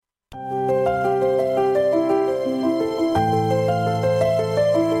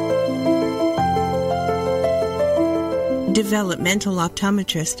Developmental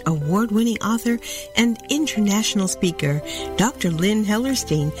optometrist, award-winning author, and international speaker, Dr. Lynn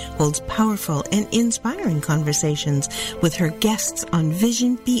Hellerstein holds powerful and inspiring conversations with her guests on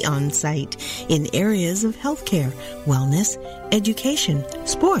Vision Beyond Sight in areas of healthcare, wellness, education,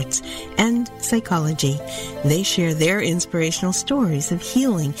 sports, and psychology. They share their inspirational stories of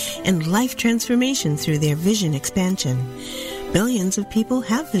healing and life transformation through their vision expansion. Billions of people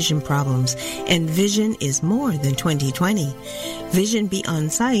have vision problems, and vision is more than 20/20. Vision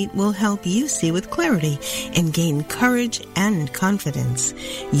Beyond Sight will help you see with clarity and gain courage and confidence.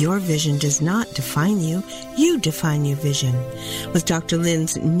 Your vision does not define you. You define your vision. With Dr.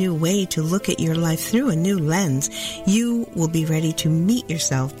 Lynn's new way to look at your life through a new lens, you will be ready to meet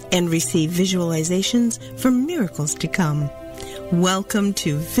yourself and receive visualizations for miracles to come. Welcome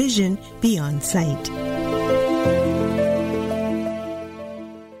to Vision Beyond Sight.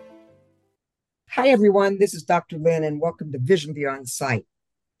 Hi, everyone. This is Dr. Lynn, and welcome to Vision Beyond Sight.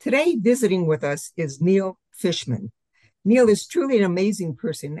 Today, visiting with us is Neil Fishman. Neil is truly an amazing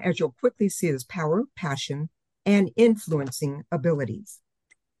person, as you'll quickly see his power, passion, and influencing abilities.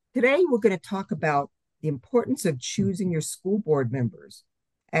 Today, we're going to talk about the importance of choosing your school board members,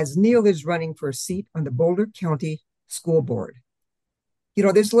 as Neil is running for a seat on the Boulder County School Board. You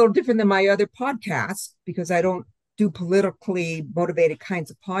know, this is a little different than my other podcasts because I don't do politically motivated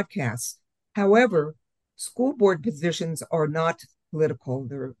kinds of podcasts. However, school board positions are not political,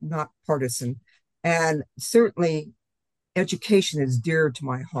 they're not partisan, and certainly education is dear to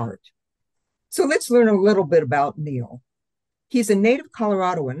my heart. So let's learn a little bit about Neil. He's a native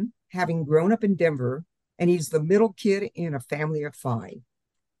Coloradoan, having grown up in Denver, and he's the middle kid in a family of 5.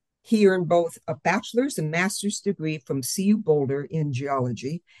 He earned both a bachelor's and master's degree from CU Boulder in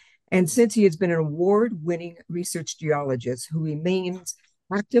geology, and since he has been an award-winning research geologist who remains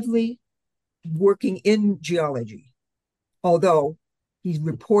actively working in geology, although he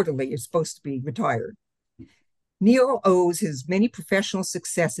reportedly is supposed to be retired. Neil owes his many professional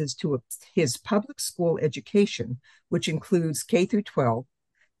successes to his public school education, which includes K through 12,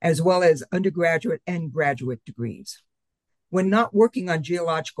 as well as undergraduate and graduate degrees. When not working on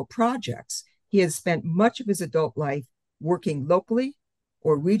geological projects, he has spent much of his adult life working locally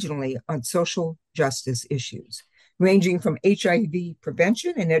or regionally on social justice issues, ranging from HIV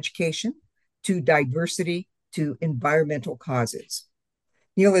prevention and education to diversity, to environmental causes.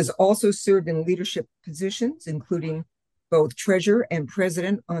 Neil has also served in leadership positions, including both treasurer and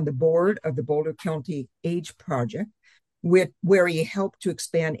president on the board of the Boulder County AIDS Project, where he helped to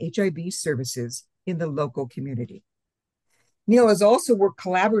expand HIV services in the local community. Neil has also worked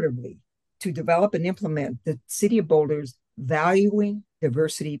collaboratively to develop and implement the City of Boulder's Valuing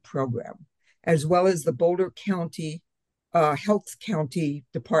Diversity program, as well as the Boulder County Health County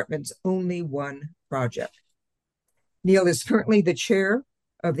Department's Only One project. Neil is currently the chair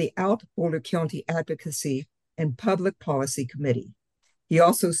of the Boulder County Advocacy and Public Policy Committee. He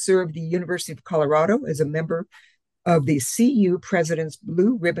also served the University of Colorado as a member of the CU President's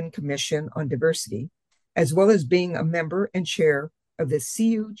Blue Ribbon Commission on Diversity, as well as being a member and chair of the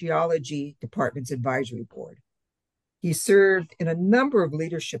CU Geology Department's Advisory Board. He served in a number of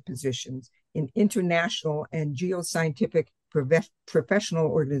leadership positions in international and geoscientific professional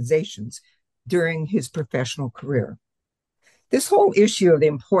organizations during his professional career. This whole issue of the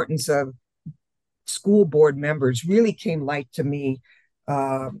importance of school board members really came light to me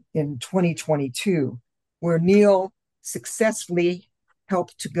in 2022, where Neil successfully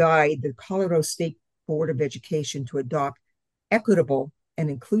helped to guide the Colorado State Board of Education to adopt equitable and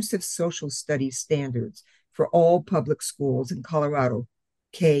inclusive social studies standards for all public schools in Colorado,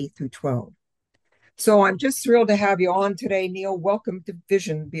 K through 12. So I'm just thrilled to have you on today, Neil. Welcome to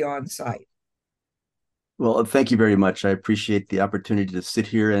Vision Beyond Sight. Well, thank you very much. I appreciate the opportunity to sit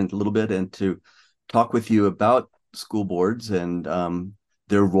here and a little bit and to talk with you about school boards and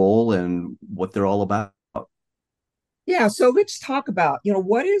their role and what they're all about. Yeah, so let's talk about,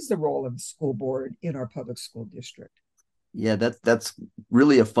 what is the role of the school board in our public school district? Yeah, that's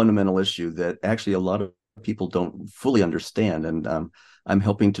really a fundamental issue that actually a lot of people don't fully understand. And I'm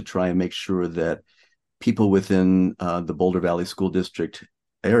helping to try and make sure that people within the Boulder Valley School District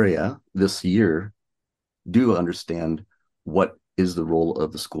area this year do understand what is the role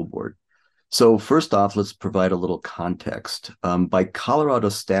of the school board. So first off, let's provide a little context. By Colorado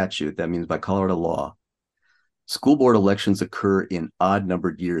statute, that means by Colorado law, school board elections occur in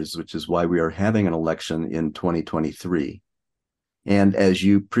odd-numbered years, which is why we are having an election in 2023. And as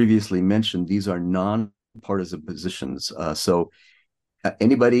you previously mentioned, these are non-partisan positions. So and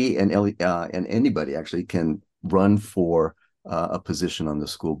anybody actually can run for a position on the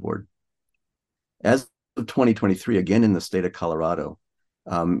school board. As of 2023, again in the state of Colorado,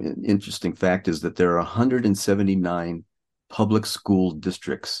 an interesting fact is that there are 179 public school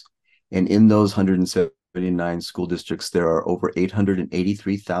districts, and in those 179 school districts, there are over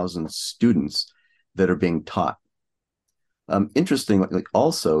 883,000 students that are being taught. Interestingly,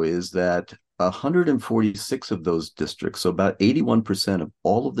 also is that 146 of those districts, so about 81% of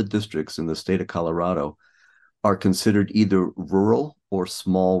all of the districts in the state of Colorado, are considered either rural or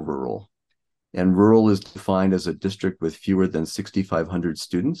small rural. And rural is defined as a district with fewer than 6,500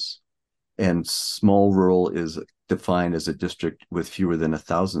 students, and small rural is defined as a district with fewer than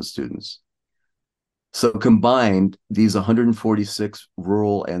 1,000 students. So combined, these 146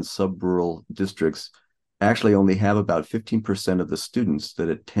 rural and sub-rural districts actually only have about 15% of the students that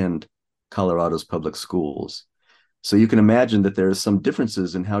attend Colorado's public schools. So you can imagine that there are some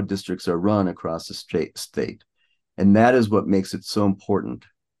differences in how districts are run across the state. And that is what makes it so important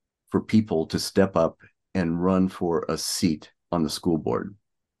for people to step up and run for a seat on the school board.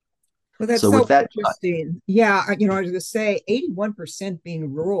 Well, that's so interesting. Yeah, I was going to say 81%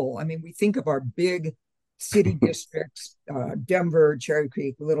 being rural. I mean, we think of our big city districts, Denver, Cherry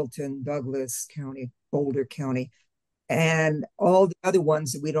Creek, Littleton, Douglas County, Boulder County, and all the other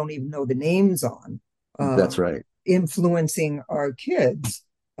ones that we don't even know the names on. That's right. Influencing our kids.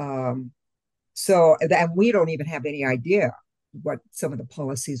 So that we don't even have any idea what some of the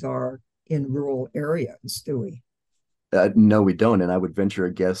policies are in rural areas, do we? No, we don't. And I would venture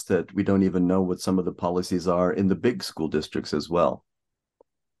a guess that we don't even know what some of the policies are in the big school districts as well.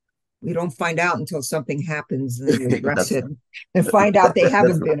 We don't find out until something happens and then we address it and find out they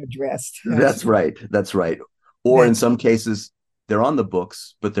haven't been addressed. That's right. That's right. Or in some cases, they're on the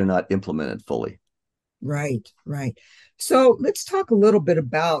books, but they're not implemented fully. Right, right. So let's talk a little bit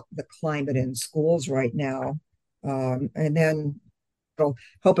about the climate in schools right now. And then it'll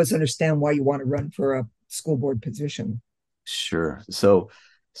help us understand why you want to run for a school board position. Sure.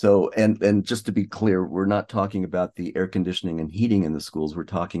 And just to be clear, we're not talking about the air conditioning and heating in the schools. We're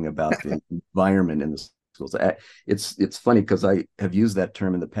talking about the environment in the schools. It's funny because I have used that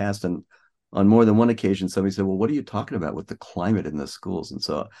term in the past, and on more than one occasion, somebody said, "Well, what are you talking about with the climate in the schools?" And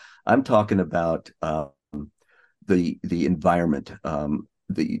so I'm talking about the environment,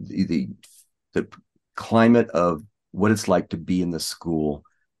 the climate of what it's like to be in the school,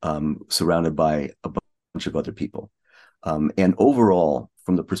 surrounded by a bunch of other people. And overall,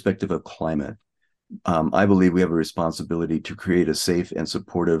 from the perspective of climate, I believe we have a responsibility to create a safe and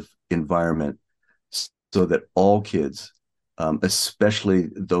supportive environment so that all kids, especially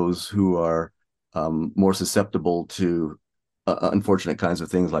those who are more susceptible to unfortunate kinds of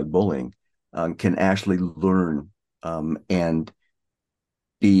things like bullying, can actually learn and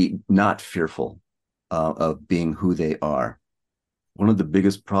be not fearful of being who they are. One of the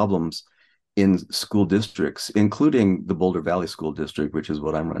biggest problems in school districts, including the Boulder Valley School District, which is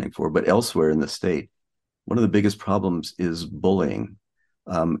what I'm running for, but elsewhere in the state, one of the biggest problems is bullying.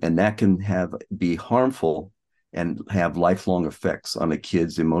 And that can be harmful and have lifelong effects on a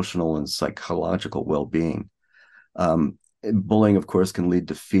kid's emotional and psychological well-being. Bullying, of course, can lead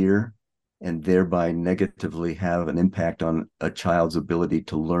to fear and thereby negatively have an impact on a child's ability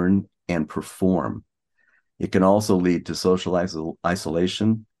to learn and perform. It can also lead to social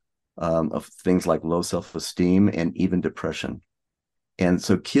isolation, of things like low self-esteem and even depression. And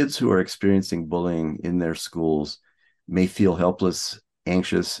so kids who are experiencing bullying in their schools may feel helpless,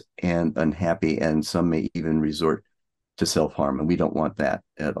 anxious, and unhappy, and some may even resort to self-harm, and we don't want that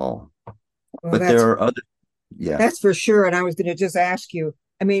at all. Well, but there are other, That's for sure. And I was going to just ask you,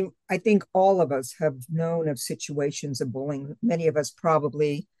 I mean, I think all of us have known of situations of bullying. Many of us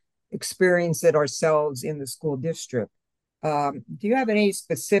probably experience it ourselves in the school district. Do you have any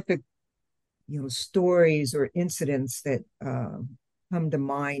specific, stories or incidents that come to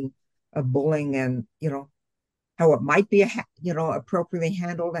mind of bullying and, how it might be, appropriately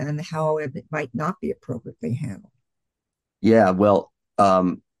handled and how it might not be appropriately handled? Yeah, well,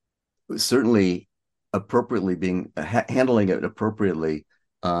 certainly handling it appropriately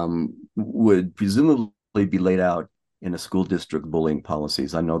would presumably be laid out in a school district bullying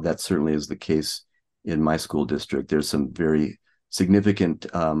policies. I know that certainly is the case in my school district. There's some very significant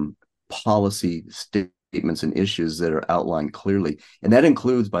policy statements and issues that are outlined clearly. And that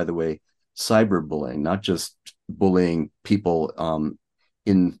includes, by the way, cyberbullying, not just bullying people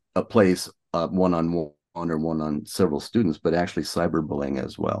in a place one-on-one or one on several students, but actually cyberbullying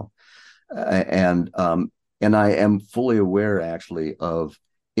as well. And I am fully aware actually of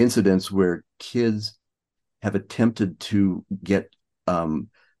incidents where kids have attempted to get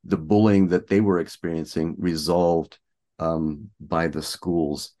the bullying that they were experiencing resolved by the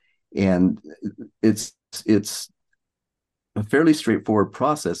schools. And it's a fairly straightforward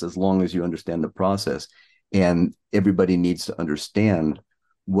process as long as you understand the process. And everybody needs to understand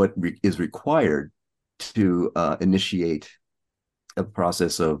what is required to initiate a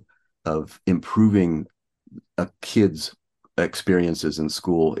process of improving a kid's experiences in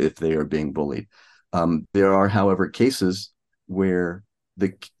school if they are being bullied. There are, however, cases where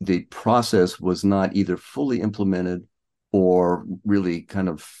the process was not either fully implemented or really kind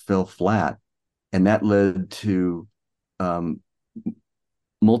of fell flat, and that led to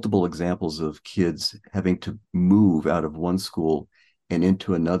multiple examples of kids having to move out of one school and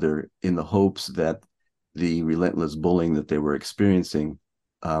into another in the hopes that the relentless bullying that they were experiencing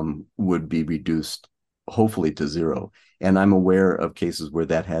would be reduced, hopefully, to zero. And I'm aware of cases where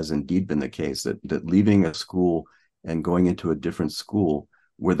that has indeed been the case, that leaving a school and going into a different school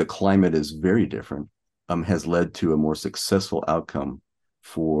where the climate is very different has led to a more successful outcome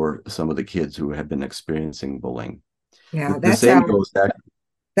for some of the kids who have been experiencing bullying. Yeah, The same goes back.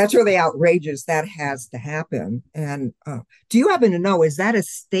 that's really outrageous. That has to happen. And do you happen to know, is that a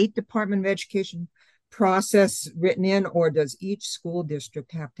State Department of Education process written in, or does each school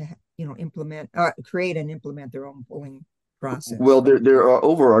district have to, create and implement their own bullying process? Well, there are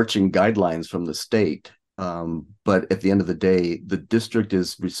overarching guidelines from the state, but at the end of the day,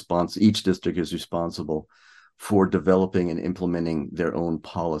 each district is responsible for developing and implementing their own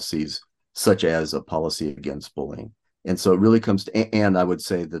policies, such as a policy against bullying. And so it really comes to, and I would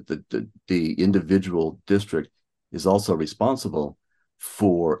say that the individual district is also responsible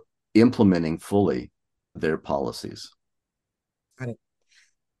for implementing fully their policies. Got it.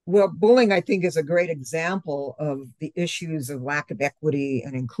 Well, bullying, I think, is a great example of the issues of lack of equity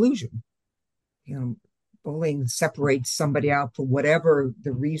and inclusion. Bullying separates somebody out for whatever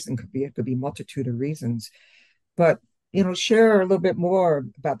the reason could be. It could be a multitude of reasons. But, share a little bit more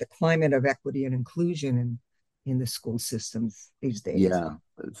about the climate of equity and inclusion in the school systems these days. Yeah.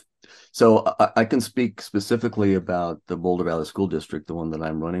 So I can speak specifically about the Boulder Valley School District, the one that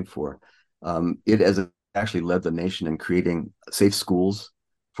I'm running for. It has actually led the nation in creating safe schools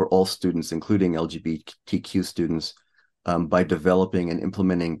for all students, including LGBTQ students, by developing and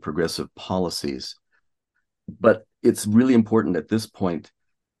implementing progressive policies. But it's really important at this point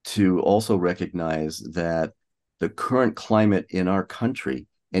to also recognize that the current climate in our country,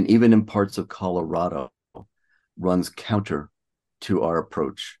 and even in parts of Colorado, runs counter to our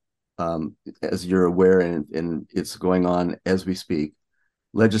approach. As you're aware, and it's going on as we speak,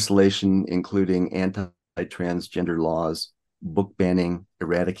 legislation including anti-transgender laws, book banning,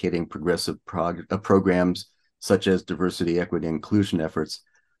 eradicating progressive programs such as diversity, equity, and inclusion efforts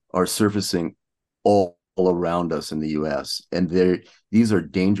are surfacing all around us in the U.S. And these are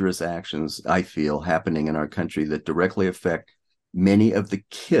dangerous actions, I feel, happening in our country that directly affect many of the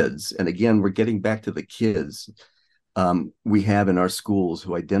kids. And again, we're getting back to the kids we have in our schools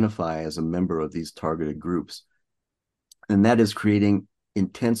who identify as a member of these targeted groups. And that is creating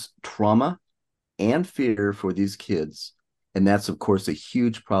intense trauma and fear for these kids. And that's, of course, a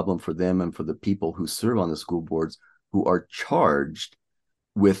huge problem for them and for the people who serve on the school boards who are charged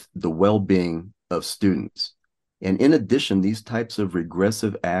with the well-being of students. And in addition, these types of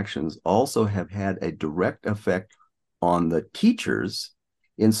regressive actions also have had a direct effect on the teachers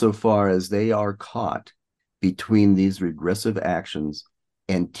insofar as they are caught between these regressive actions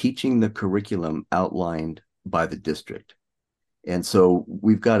and teaching the curriculum outlined by the district. And so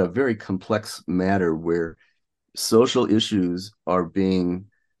we've got a very complex matter where social issues are being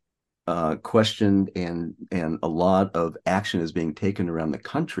questioned and a lot of action is being taken around the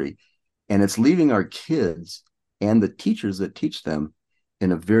country. And it's leaving our kids and the teachers that teach them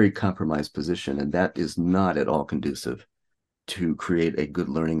in a very compromised position. And that is not at all conducive to create a good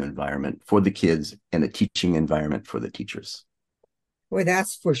learning environment for the kids and a teaching environment for the teachers. Boy,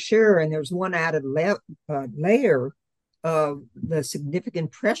 that's for sure. And there's one added layer of the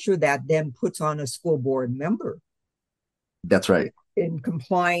significant pressure that then puts on a school board member. That's right. In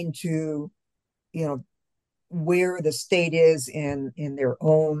complying to, where the state is in their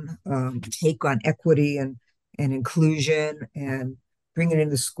own take on equity and inclusion and bringing it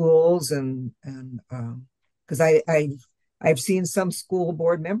into schools and because I've seen some school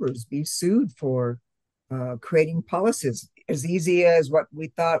board members be sued for creating policies as easy as what we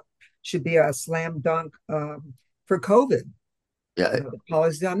thought should be a slam dunk for COVID. Yeah. The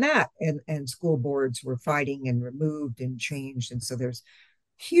policies on that, and school boards were fighting and removed and changed, and so there's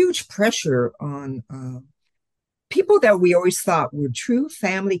huge pressure on people that we always thought were true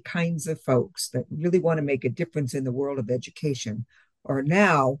family kinds of folks that really want to make a difference in the world of education are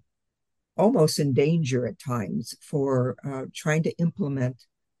now almost in danger at times for trying to implement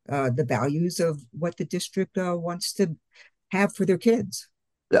the values of what the district wants to have for their kids.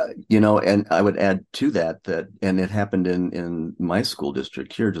 And I would add to that, and it happened in my school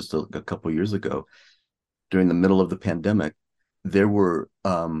district here just a couple of years ago during the middle of the pandemic. There were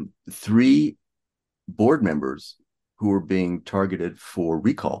three board members who were being targeted for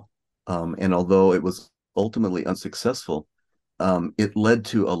recall. And although it was ultimately unsuccessful, it led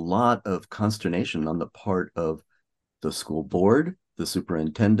to a lot of consternation on the part of the school board, the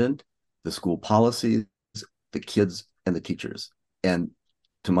superintendent, the school policies, the kids, and the teachers. And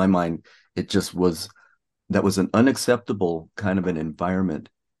to my mind, that was an unacceptable kind of an environment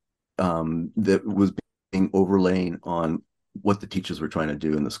that was being overlain on what the teachers were trying to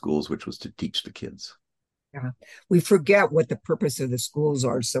do in the schools, which was to teach the kids. Yeah. We forget what the purpose of the schools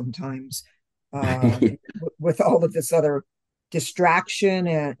are sometimes uh, with all of this other distraction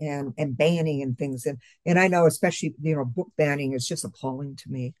and banning and things. And I know, especially, book banning is just appalling to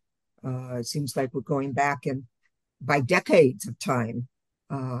me. It seems like we're going back and by decades of time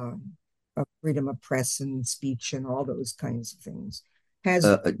uh, of freedom of press and speech and all those kinds of things. Has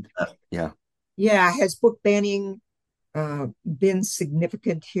Yeah. Yeah, has book banning been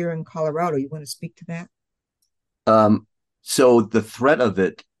significant here in Colorado? You want to speak to that? So the threat of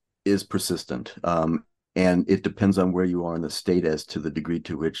it is persistent, and it depends on where you are in the state as to the degree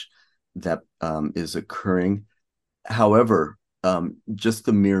to which that is occurring. However, just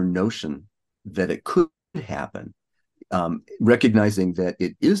the mere notion that it could happen, recognizing that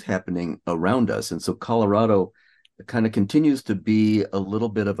it is happening around us, and so Colorado kind of continues to be a little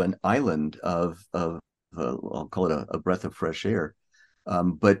bit of an island of I'll call it a breath of fresh air,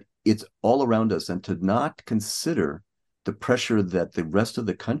 but it's all around us, and to not consider the pressure that the rest of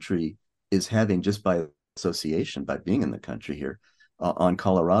the country is having just by association, by being in the country here on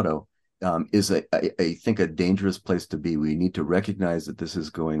Colorado, is I think a dangerous place to be. We need to recognize that this is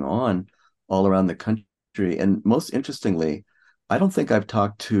going on all around the country. And most interestingly, I don't think I've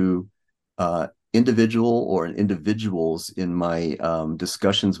talked to individuals in my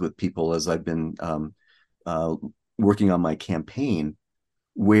discussions with people as I've been working on my campaign,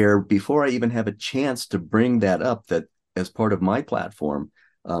 where before I even have a chance to bring that up, that as part of my platform,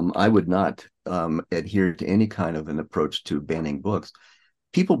 I would not adhere to any kind of an approach to banning books.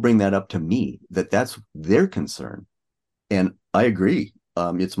 People bring that up to me, that's their concern. And I agree.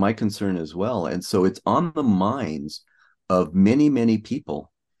 It's my concern as well. And so it's on the minds of many, many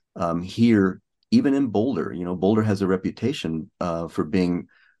people here, even in Boulder. Boulder has a reputation for being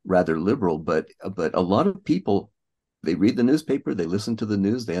rather liberal, but a lot of people, they read the newspaper, they listen to the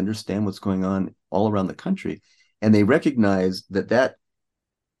news, they understand what's going on all around the country, and they recognize that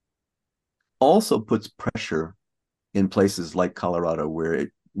also puts pressure in places like Colorado where it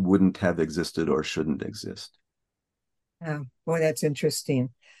wouldn't have existed or shouldn't exist. Yeah, boy, that's interesting.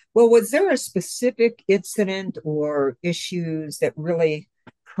 Well, was there a specific incident or issues that really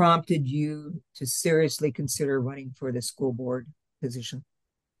prompted you to seriously consider running for the school board position?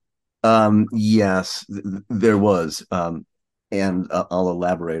 Yes, there was. And I'll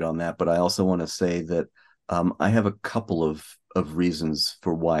elaborate on that, but I also want to say that I have a couple of reasons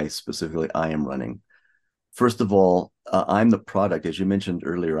for why specifically I am running. First of all, I'm the product, as you mentioned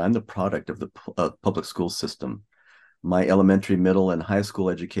earlier, I'm the product of the public school system. My elementary, middle, and high school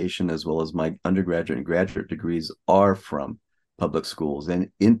education, as well as my undergraduate and graduate degrees, are from public schools.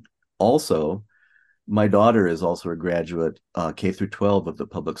 And also, my daughter is also a graduate K through 12 of the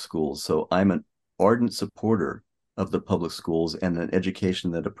public schools. So I'm an ardent supporter of the public schools and an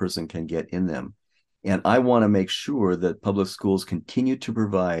education that a person can get in them. And I want to make sure that public schools continue to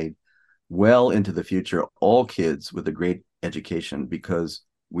provide well into the future all kids with a great education, because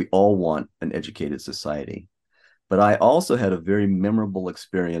we all want an educated society. But I also had a very memorable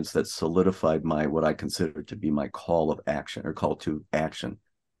experience that solidified what I consider to be my call of action, or call to action.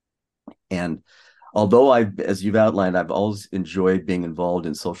 And although as you've outlined, I've always enjoyed being involved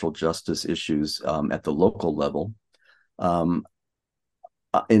in social justice issues at the local level.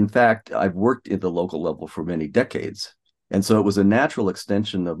 In fact, I've worked at the local level for many decades. And so it was a natural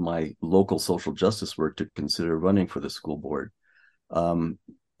extension of my local social justice work to consider running for the school board.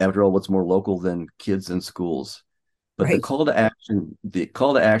 After all, what's more local than kids in schools? But Right. the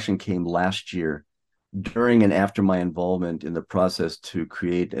call to action came last year during and after my involvement in the process to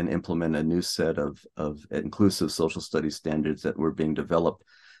create and implement a new set of inclusive social studies standards that were being developed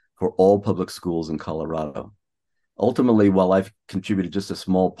for all public schools in Colorado. Ultimately, while I've contributed just a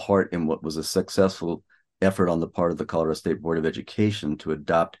small part in what was a successful effort on the part of the Colorado State Board of Education to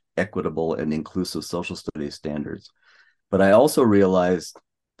adopt equitable and inclusive social studies standards, But I also realized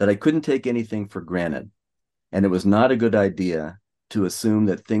that I couldn't take anything for granted. And it was not a good idea to assume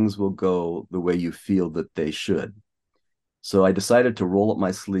that things will go the way you feel that they should. So I decided to roll up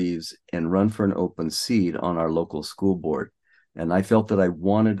my sleeves and run for an open seat on our local school board. And I felt that I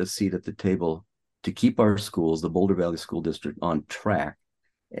wanted a seat at the table to keep our schools, the Boulder Valley School District, on track.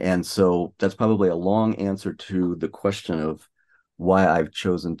 And so that's probably a long answer to the question of why I've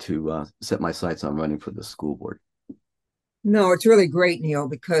chosen to set my sights on running for the school board. No, it's really great, Neil,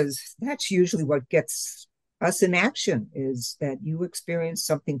 because that's usually what gets us in action, is that you experience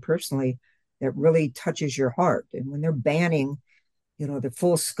something personally that really touches your heart. And when they're banning, the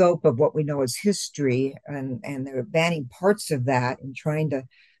full scope of what we know as history, and they're banning parts of that and trying to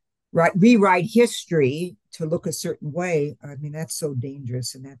rewrite history to look a certain way, I mean, that's so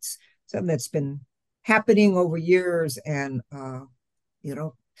dangerous. And that's something that's been happening over years. And,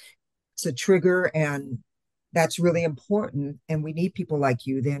 it's a trigger, and that's really important. And we need people like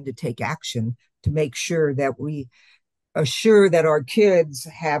you then to take action to make sure that we assure that our kids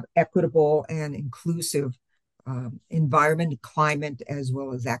have equitable and inclusive environment, climate, as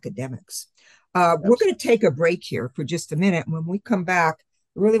well as academics. We're going to take a break here for just a minute. When we come back,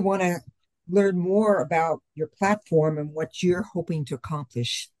 I really want to learn more about your platform and what you're hoping to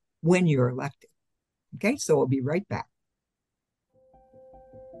accomplish when you're elected. Okay, so we'll be right back.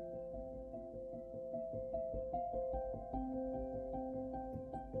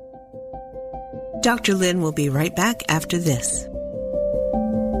 Dr. Lynn will be right back after this.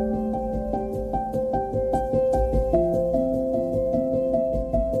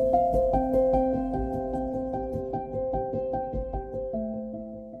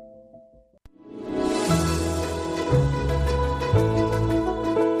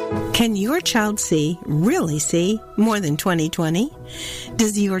 Can your child see, really see, more than 20/20?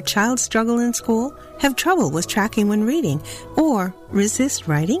 Does your child struggle in school, have trouble with tracking when reading, or resist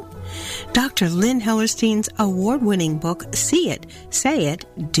writing? Dr. Lynn Hellerstein's award-winning book, See It, Say It,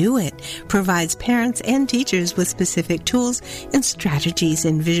 Do It, provides parents and teachers with specific tools and strategies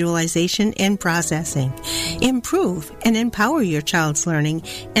in visualization and processing. Improve and empower your child's learning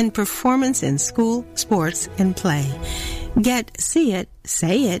and performance in school, sports, and play. Get See It,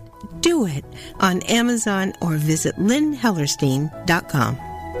 Say It, Do It on Amazon or visit lynnhellerstein.com.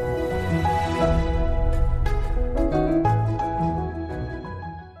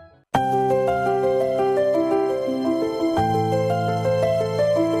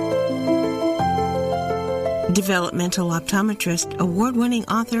 Developmental optometrist, award-winning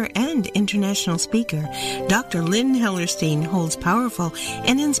author, and international speaker, Dr. Lynn Hellerstein holds powerful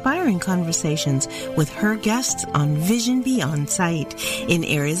and inspiring conversations with her guests on Vision Beyond Sight in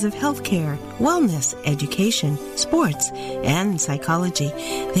areas of healthcare, wellness, education, sports, and psychology.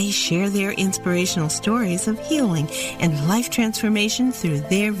 They share their inspirational stories of healing and life transformation through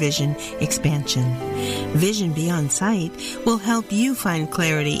their vision expansion. Vision Beyond Sight will help you find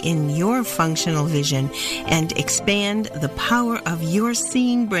clarity in your functional vision and expand the power of your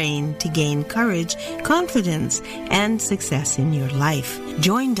seeing brain to gain courage, confidence, and success in your life.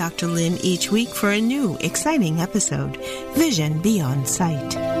 Join Dr. Lynn each week for a new, exciting episode, Vision Beyond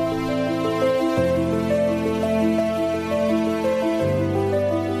Sight.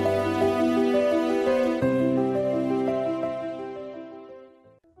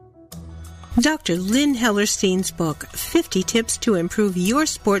 Dr. Lynn Hellerstein's book, 50 Tips to Improve Your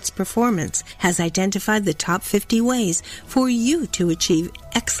Sports Performance, has identified the top 50 ways for you to achieve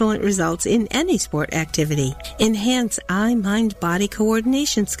excellent results in any sport activity. Enhance eye-mind-body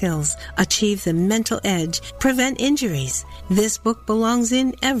coordination skills, achieve the mental edge, prevent injuries. This book belongs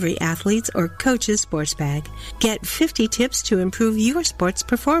in every athlete's or coach's sports bag. Get 50 tips to improve your sports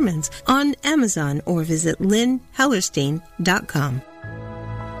performance on Amazon or visit lynnhellerstein.com.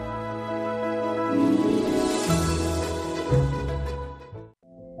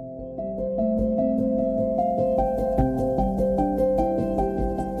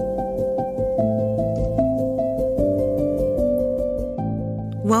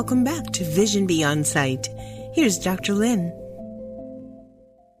 Welcome back to Vision Beyond Sight. Here's Dr. Lynn.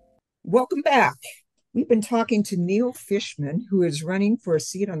 Welcome back. We've been talking to Neil Fishman, who is running for a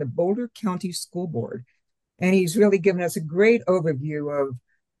seat on the Boulder County School Board. And he's really given us a great overview of,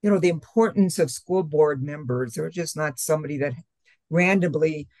 the importance of school board members. They're just not somebody that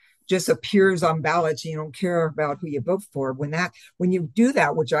randomly just appears on ballots. You don't care about who you vote for. When you do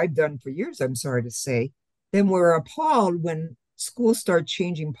that, which I've done for years, I'm sorry to say, then we're appalled when schools start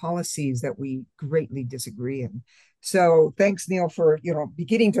changing policies that we greatly disagree in. So thanks, Neil, for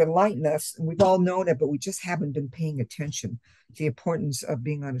beginning to enlighten us. And we've all known it, but we just haven't been paying attention to the importance of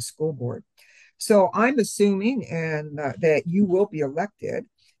being on a school board. So I'm assuming and that you will be elected.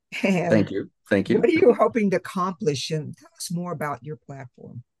 And Thank you. Thank what you. are you hoping to accomplish? And tell us more about your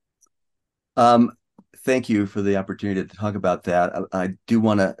platform. Um, Thank you for the opportunity to talk about that. I do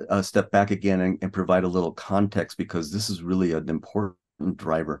want to step back again and provide a little context because this is really an important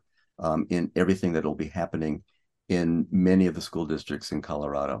driver in everything that will be happening in many of the school districts in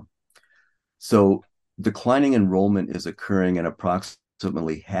Colorado. So declining enrollment is occurring in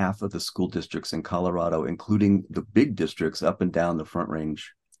approximately half of the school districts in Colorado, including the big districts up and down the Front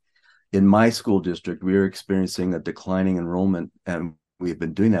Range. In my school district, we are experiencing a declining enrollment, and we've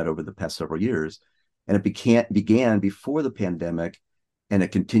been doing that over the past several years. And it began before the pandemic, and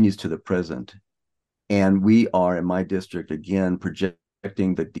it continues to the present. And we are, in my district, again,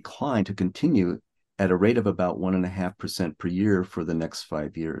 projecting the decline to continue at a rate of about 1.5% per year for the next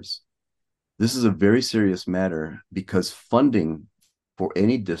 5 years. This is a very serious matter because funding for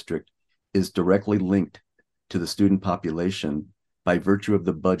any district is directly linked to the student population by virtue of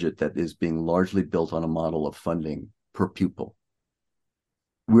the budget that is being largely built on a model of funding per pupil.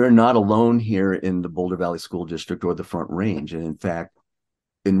 We're not alone here in the Boulder Valley School District or the Front Range. And in fact,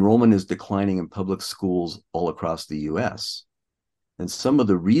 enrollment is declining in public schools all across the US. And some of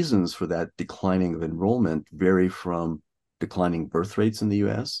the reasons for that declining of enrollment vary from declining birth rates in the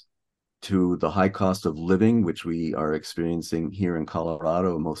US to the high cost of living, which we are experiencing here in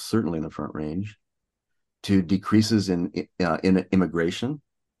Colorado, and most certainly in the Front Range, to decreases in immigration,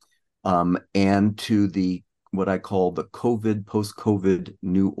 and to the what I call the COVID, post-COVID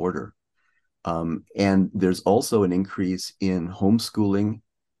new order. And there's also an increase in homeschooling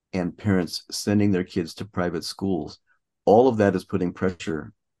and parents sending their kids to private schools. All of that is putting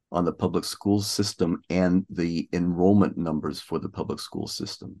pressure on the public school system and the enrollment numbers for the public school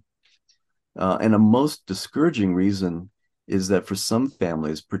system. And a most discouraging reason is that for some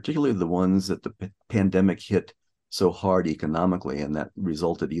families, particularly the ones that the pandemic hit so hard economically, and that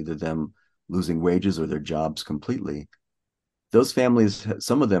resulted either them losing wages or their jobs completely, those families,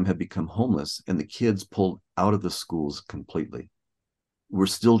 some of them have become homeless and the kids pulled out of the schools completely. We're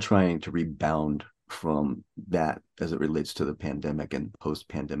still trying to rebound from that as it relates to the pandemic and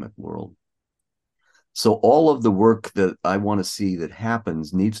post-pandemic world. So all of the work that I want to see that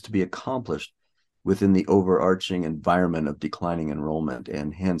happens needs to be accomplished within the overarching environment of declining enrollment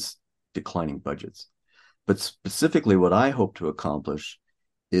and hence declining budgets. But specifically what I hope to accomplish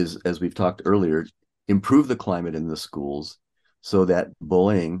is, as we've talked earlier, improve the climate in the schools so that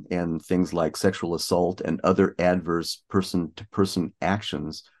bullying and things like sexual assault and other adverse person-to-person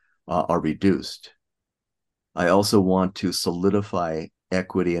actions are reduced. I also want to solidify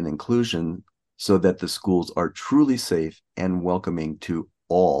equity and inclusion so that the schools are truly safe and welcoming to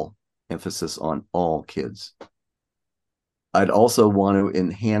all, emphasis on all kids. I'd also want to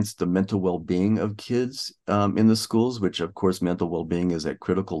enhance the mental well-being of kids in the schools, which of course mental well-being is at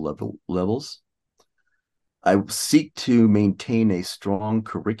critical levels. I seek to maintain a strong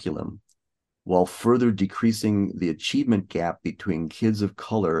curriculum while further decreasing the achievement gap between kids of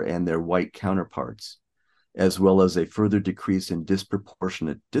color and their white counterparts, as well as a further decrease in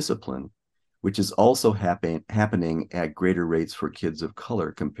disproportionate discipline, which is also happening at greater rates for kids of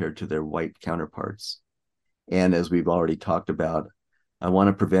color compared to their white counterparts. And as we've already talked about, I want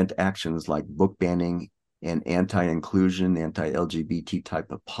to prevent actions like book banning and anti-inclusion, anti-LGBT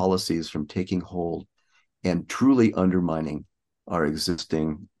type of policies from taking hold and truly undermining our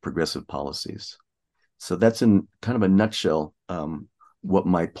existing progressive policies. So that's in kind of a nutshell what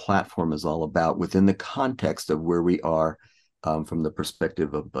my platform is all about within the context of where we are from the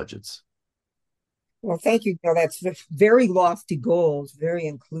perspective of budgets. Well, thank you. Bill. That's very lofty goals, very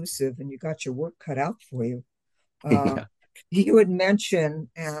inclusive, and you got your work cut out for you. Uh, Yeah. you had mentioned,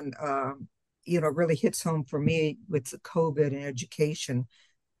 and really hits home for me with the COVID and education,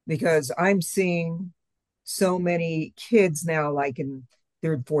 because I'm seeing so many kids now, like in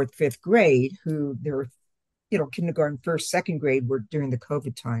third, fourth, fifth grade, who they're, kindergarten, first, second grade were during the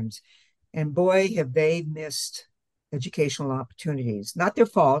COVID times. And boy, have they missed educational opportunities. Not their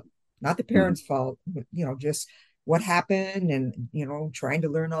fault, not the Mhm. parents' fault, but, just what happened and, trying to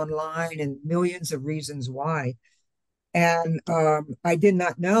learn online and millions of reasons why. And I did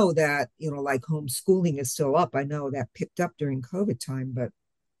not know that, like homeschooling is still up. I know that picked up during COVID time, but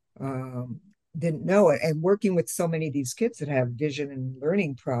um, didn't know it. And working with so many of these kids that have vision and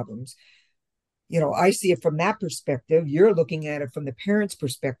learning problems, I see it from that perspective. You're looking at it from the parents'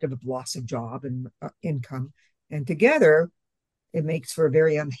 perspective of loss of job and income. And together, it makes for a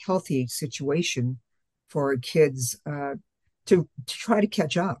very unhealthy situation for kids to try to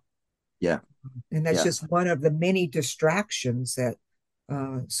catch up. Yeah. And that's Yeah. just one of the many distractions that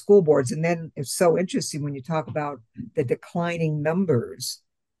school boards. And then it's so interesting when you talk about the declining numbers,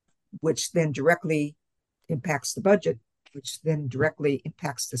 which then directly impacts the budget, which then directly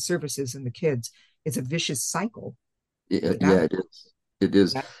impacts the services and the kids. It's a vicious cycle. Yeah, it is. It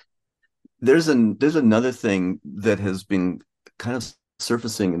is. Yeah. There's another thing that has been kind of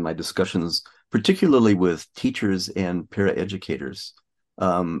surfacing in my discussions, particularly with teachers and paraeducators.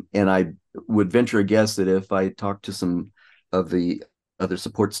 And I would venture a guess that if I talk to some of the other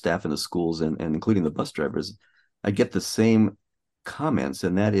support staff in the schools and including the bus drivers, I get the same comments,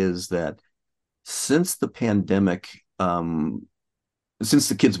 and that is that since the pandemic, since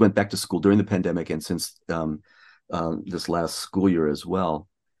the kids went back to school during the pandemic, and since this last school year as well,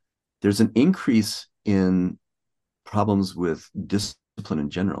 there's an increase in problems with discipline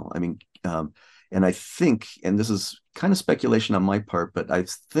in general. I mean, and I think, and this is kind of speculation on my part, but I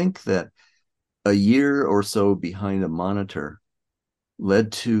think that a year or so behind a monitor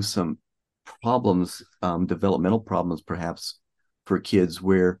led to some problems, developmental problems, perhaps for kids,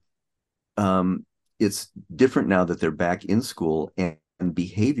 where it's different now that they're back in school, and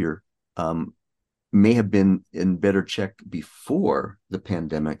behavior may have been in better check before the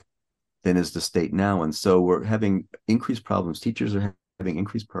pandemic than is the state now. And so we're having increased problems. Teachers are having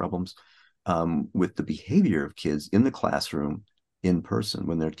increased problems with the behavior of kids in the classroom in person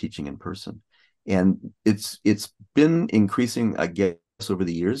when they're teaching in person. And it's been increasing, I guess, over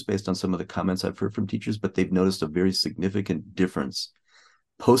the years based on some of the comments I've heard from teachers, but they've noticed a very significant difference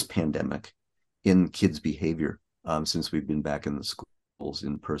post-pandemic in kids' behavior since we've been back in the schools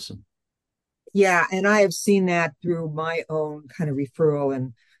in person. Yeah, and I have seen that through my own kind of referral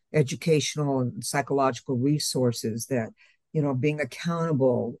and educational and psychological resources that, being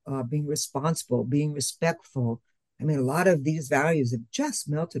accountable, being responsible, being respectful. I mean, a lot of these values have just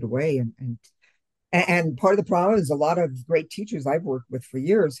melted away. And part of the problem is a lot of great teachers I've worked with for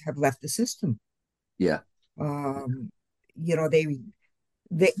years have left the system. Yeah. Um, you know,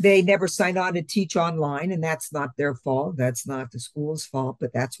 they never signed on to teach online, and that's not their fault. That's not the school's fault,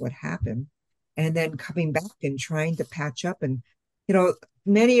 but that's what happened. And then coming back and trying to patch up. And,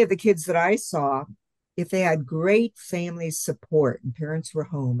 many of the kids that I saw, if they had great family support and parents were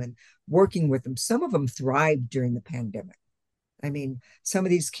home and working with them, some of them thrived during the pandemic. I mean, some of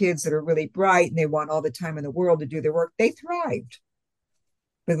these kids that are really bright and they want all the time in the world to do their work, they thrived.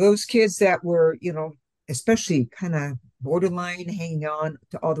 But those kids that were, especially kind of borderline, hanging on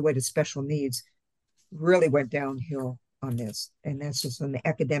to all the way to special needs, really went downhill on this. And that's just on the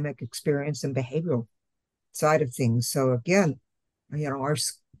academic experience and behavioral side of things. So again, our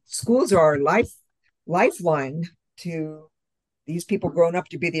schools are our lifeline to these people grown up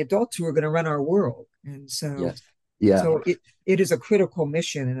to be the adults who are going to run our world. And so, Yes. Yeah. so it is a critical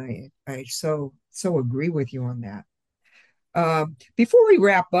mission, and I so agree with you on that. Before we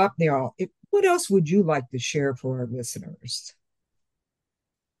wrap up, Neil, what else would you like to share for our listeners?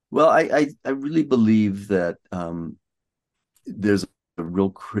 Well, I really believe that there's a real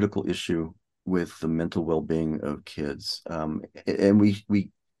critical issue with the mental well-being of kids, and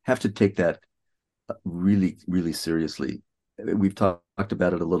we have to take that really, really seriously. We've talked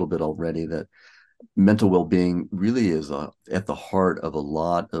about it a little bit already, that mental well-being really is at the heart of a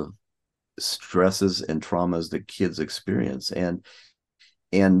lot of stresses and traumas that kids experience,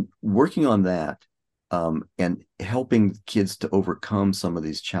 and working on that and helping kids to overcome some of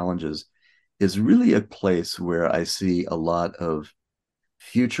these challenges is really a place where I see a lot of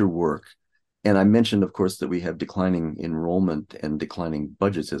future work. And I mentioned, of course, that we have declining enrollment and declining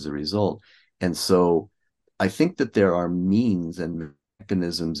budgets as a result. And so I think that there are means and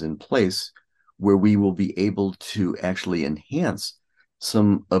mechanisms in place where we will be able to actually enhance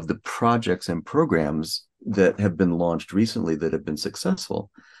some of the projects and programs that have been launched recently that have been successful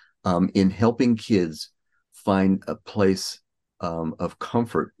in helping kids find a place of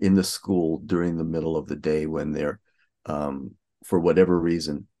comfort in the school during the middle of the day when they're, for whatever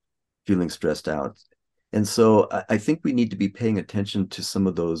reason, feeling stressed out. And so I think we need to be paying attention to some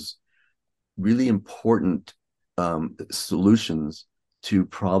of those really important solutions to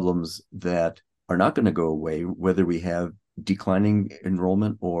problems that are not going to go away, whether we have declining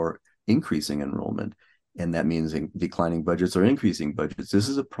enrollment or increasing enrollment. And that means declining budgets or increasing budgets. This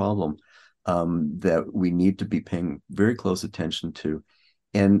is a problem that we need to be paying very close attention to.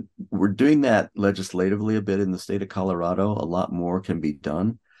 And we're doing that legislatively a bit in the state of Colorado. A lot more can be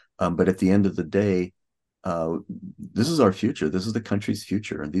done. But at the end of the day, this is our future. This is the country's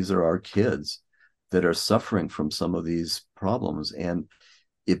future. And these are our kids that are suffering from some of these problems. And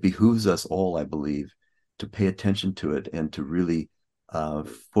it behooves us all, I believe, to pay attention to it and to really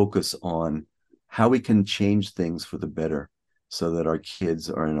focus on how we can change things for the better so that our kids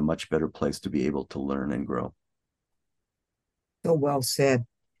are in a much better place to be able to learn and grow. So well said.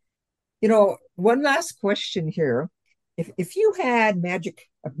 One last question here. If you had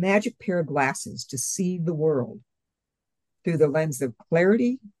a magic pair of glasses to see the world through the lens of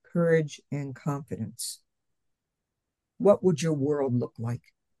clarity, courage, and confidence, what would your world look like?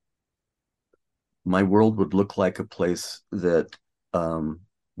 My world would look like a place that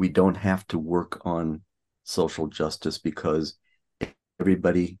we don't have to work on social justice, because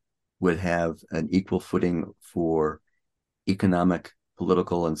everybody would have an equal footing for economic,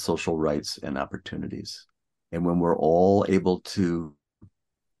 political, and social rights and opportunities. And when we're all able to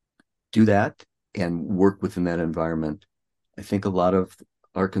do that and work within that environment, I think a lot of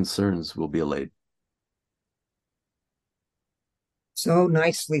our concerns will be allayed. So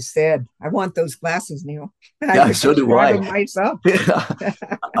nicely said. I want those glasses, Neil. Yeah, so do I. Them myself.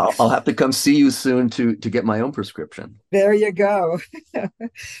 I'll have to come see you soon to get my own prescription. There you go.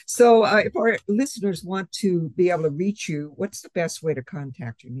 So if our listeners want to be able to reach you, what's the best way to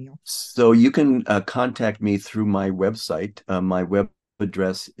contact you, Neil? So you can contact me through my website. My web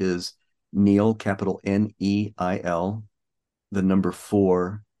address is Neil, capital Neil, the number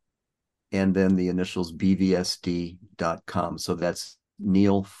 4, and then the initials bvsd.com. So that's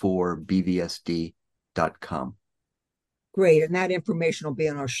neil4bvsd.com. Great. And that information will be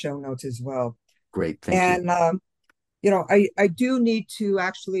in our show notes as well. Great. Thank you. I do need to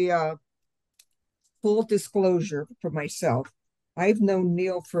actually, full disclosure for myself, I've known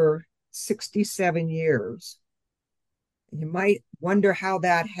Neil for 67 years. You might wonder how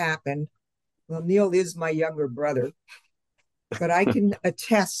that happened. Well, Neil is my younger brother, but I can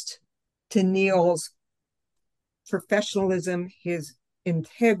attest to Neil's professionalism, his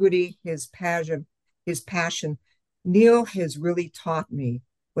integrity, his passion. Neil has really taught me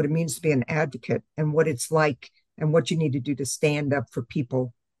what it means to be an advocate and what it's like and what you need to do to stand up for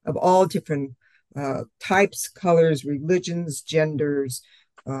people of all different types, colors, religions, genders,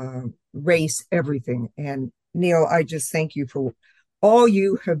 race, everything. And Neil, I just thank you for all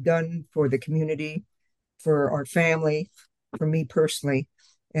you have done for the community, for our family, for me personally.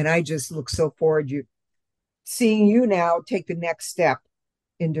 And I just look so forward to seeing you now take the next step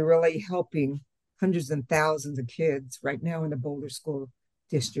into really helping hundreds and thousands of kids right now in the Boulder School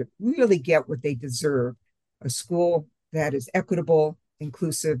District really get what they deserve. A school that is equitable,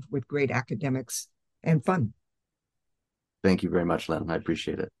 inclusive, with great academics and fun. Thank you very much, Lynn. I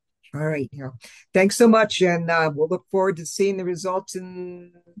appreciate it. All right. Thanks so much. And we'll look forward to seeing the results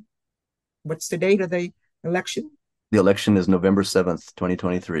in, what's the date of the election? The election is November 7th,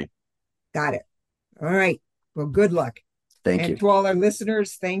 2023. Got it. All right. Well, good luck. Thank you. And to all our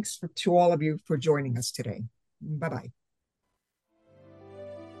listeners, thanks to all of you for joining us today. Bye-bye.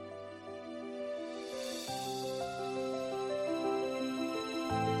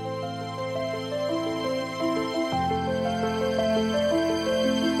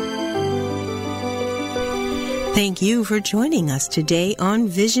 Thank you for joining us today on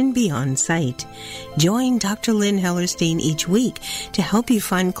Vision Beyond Sight. Join Dr. Lynn Hellerstein each week to help you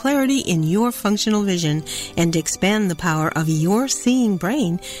find clarity in your functional vision and expand the power of your seeing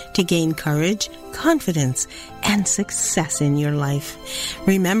brain to gain courage, confidence, and success in your life.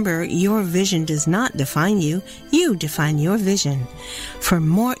 Remember, your vision does not define you. You define your vision. For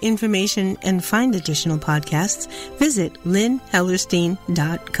more information and find additional podcasts, visit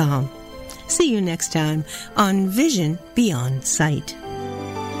lynnhellerstein.com. See you next time on Vision Beyond Sight.